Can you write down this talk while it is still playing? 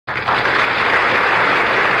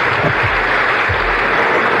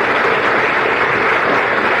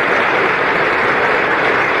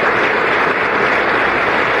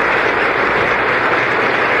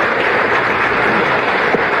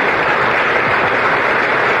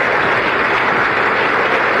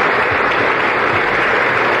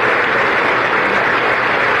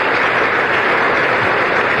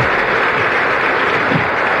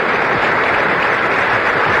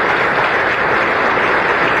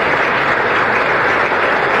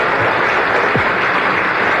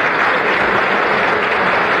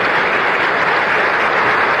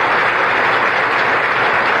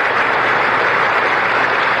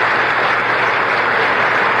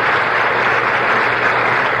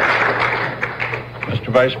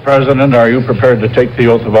Mr. Vice President, are you prepared to take the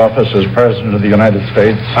oath of office as President of the United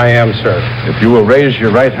States? I am, sir. If you will raise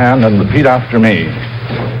your right hand and repeat after me.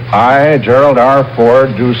 I, Gerald R.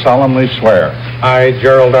 Ford, do solemnly swear. I,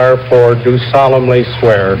 Gerald R. Ford, do solemnly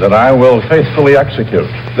swear that I will faithfully execute.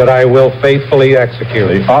 That I will faithfully execute.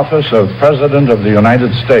 The office of President of the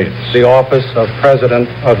United States. The office of President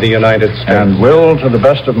of the United States. And will, to the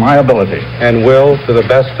best of my ability. And will, to the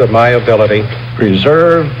best of my ability.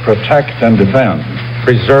 Preserve, protect, and defend.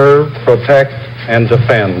 Preserve, protect, and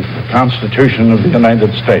defend. The Constitution of the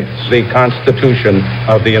United States. The Constitution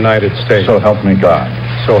of the United States. So help me God.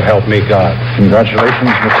 So help me God. Congratulations,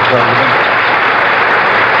 Mr. President.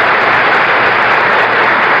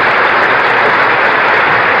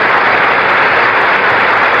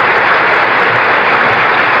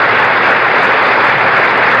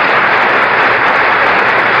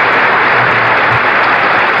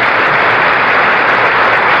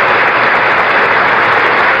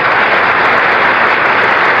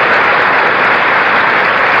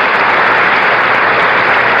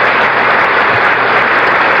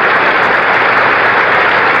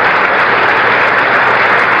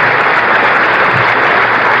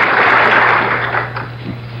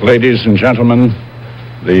 Ladies and gentlemen,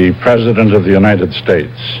 the President of the United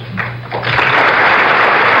States.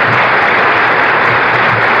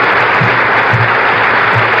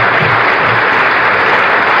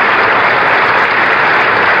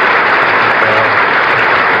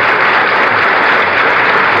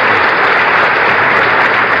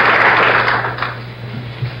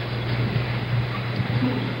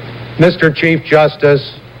 Mr. Chief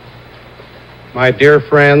Justice, my dear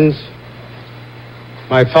friends,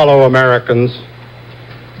 my fellow Americans,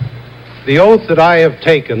 the oath that I have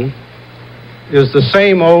taken is the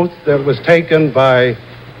same oath that was taken by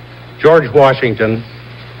George Washington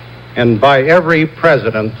and by every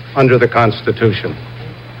president under the Constitution.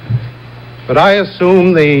 But I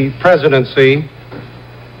assume the presidency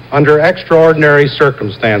under extraordinary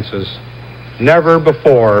circumstances never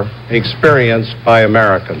before experienced by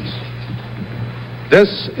Americans.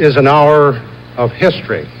 This is an hour of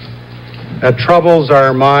history that troubles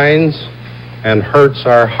our minds and hurts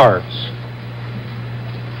our hearts.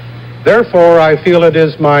 Therefore, I feel it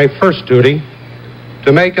is my first duty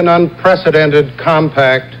to make an unprecedented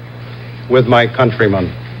compact with my countrymen.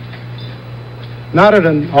 Not an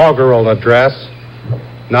inaugural address,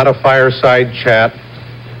 not a fireside chat,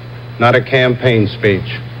 not a campaign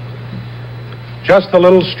speech. Just a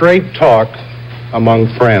little straight talk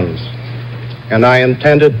among friends, and I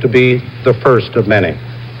intended to be the first of many.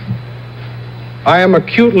 I am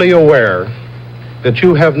acutely aware that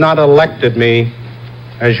you have not elected me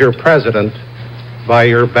as your president by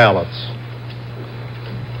your ballots.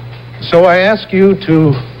 So I ask you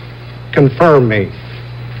to confirm me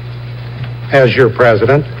as your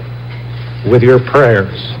president with your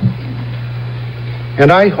prayers.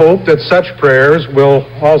 And I hope that such prayers will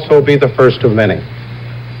also be the first of many.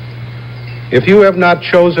 If you have not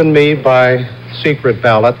chosen me by secret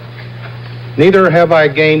ballot, neither have I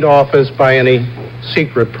gained office by any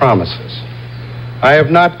secret promises. I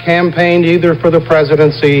have not campaigned either for the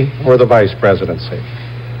presidency or the vice presidency.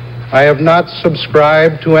 I have not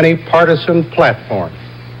subscribed to any partisan platform.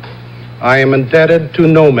 I am indebted to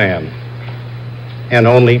no man, and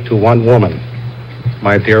only to one woman,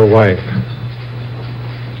 my dear wife,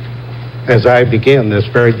 as I begin this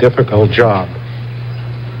very difficult job.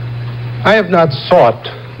 I have not sought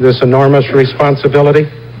this enormous responsibility,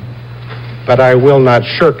 but I will not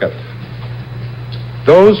shirk it.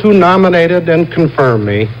 Those who nominated and confirmed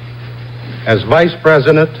me as vice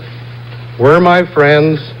president were my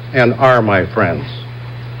friends and are my friends.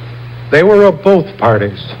 They were of both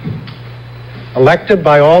parties, elected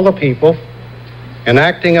by all the people and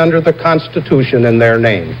acting under the Constitution in their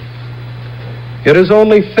name. It is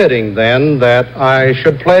only fitting, then, that I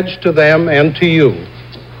should pledge to them and to you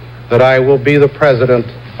that I will be the president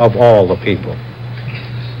of all the people.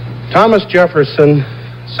 Thomas Jefferson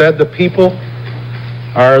said the people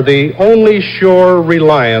are the only sure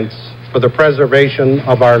reliance for the preservation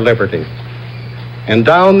of our liberty. And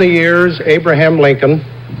down the years, Abraham Lincoln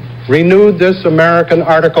renewed this American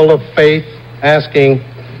article of faith, asking,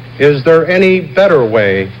 is there any better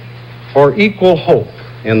way for equal hope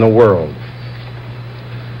in the world?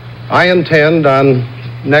 I intend on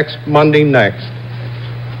next Monday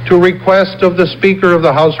to request of the Speaker of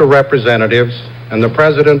the House of Representatives and the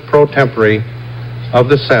President pro tempore of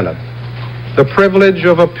the Senate the privilege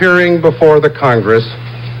of appearing before the Congress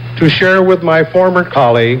to share with my former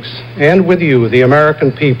colleagues and with you, the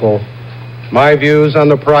American people, my views on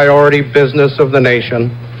the priority business of the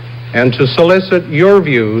nation, and to solicit your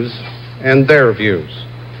views and their views.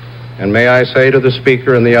 And may I say to the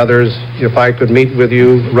Speaker and the others, if I could meet with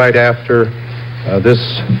you right after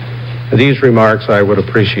these remarks, I would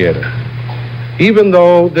appreciate it. Even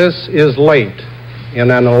though this is late in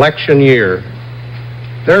an election year,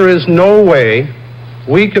 there is no way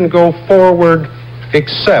we can go forward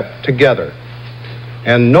except together.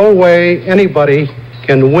 And no way anybody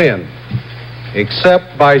can win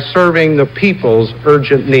except by serving the people's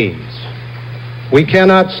urgent needs. We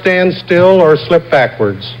cannot stand still or slip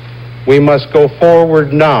backwards. We must go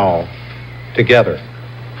forward now together.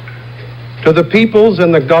 To the peoples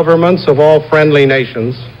and the governments of all friendly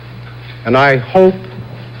nations, and I hope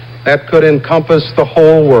that could encompass the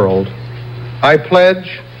whole world, I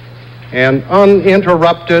pledge an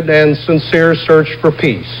uninterrupted and sincere search for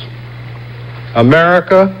peace.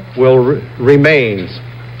 America will remain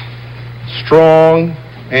strong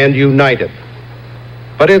and united,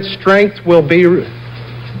 but its strength will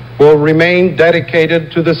remain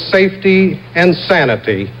dedicated to the safety and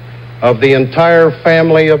sanity of the entire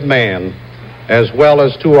family of man, as well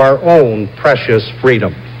as to our own precious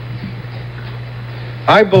freedom.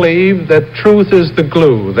 I believe that truth is the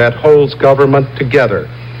glue that holds government together,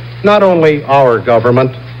 not only our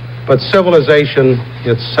government, but civilization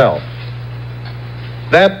itself.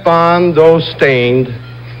 That bond, though stained,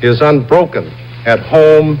 is unbroken at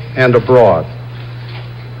home and abroad.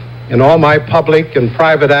 In all my public and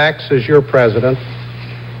private acts as your president,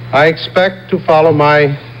 I expect to follow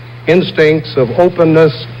my instincts of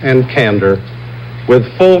openness and candor with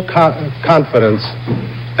full confidence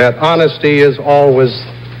that honesty is always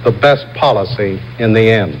the best policy in the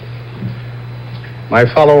end. My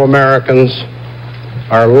fellow Americans,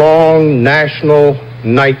 our long national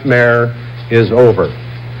nightmare is over.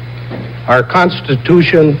 Our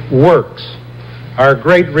Constitution works. Our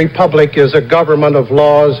great republic is a government of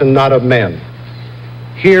laws and not of men.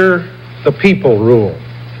 Here, the people rule.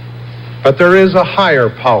 But there is a higher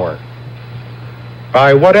power.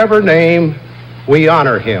 By whatever name, we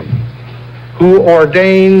honor him, who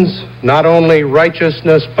ordains not only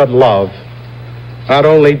righteousness but love, not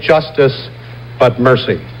only justice but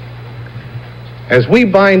mercy. As we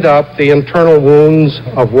bind up the internal wounds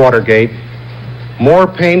of Watergate, more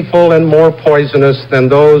painful and more poisonous than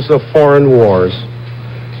those of foreign wars,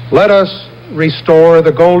 let us restore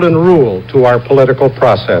the golden rule to our political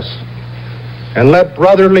process, and let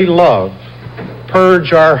brotherly love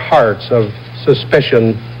purge our hearts of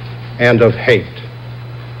suspicion and of hate.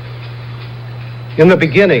 In the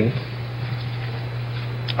beginning,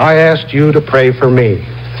 I asked you to pray for me.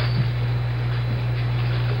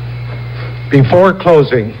 Before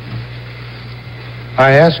closing,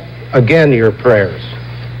 I ask again your prayers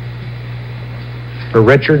for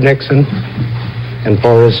Richard Nixon and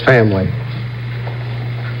for his family.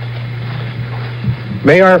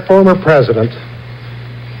 May our former president,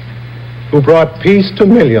 who brought peace to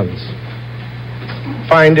millions,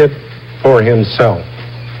 find it for himself.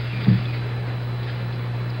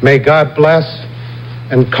 May God bless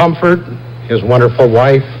and comfort his wonderful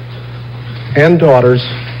wife and daughters,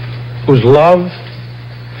 whose love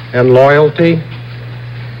and loyalty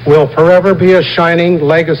will forever be a shining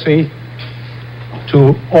legacy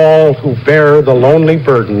to all who bear the lonely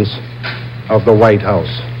burdens of the White House.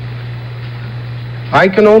 I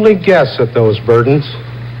can only guess at those burdens,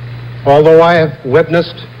 although I have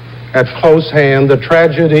witnessed at close hand the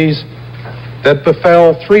tragedies that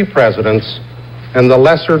befell 3 presidents and the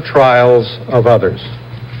lesser trials of others.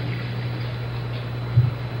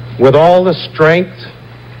 With all the strength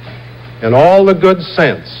and all the good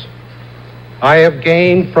sense I have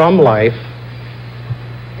gained from life,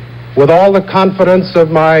 with all the confidence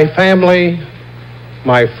of my family,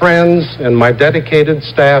 my friends, and my dedicated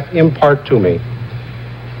staff impart to me,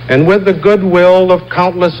 and with the goodwill of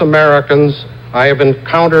countless Americans I have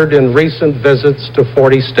encountered in recent visits to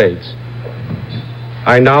 40 states,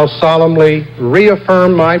 I now solemnly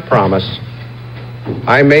reaffirm my promise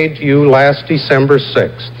I made to you last December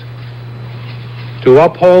 6th to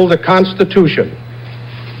uphold the Constitution,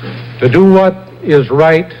 to do what is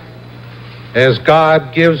right as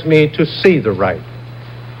God gives me to see the right,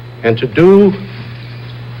 and to do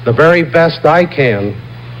the very best I can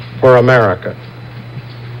for America.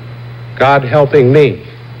 God helping me,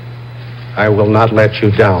 I will not let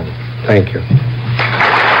you down. Thank you.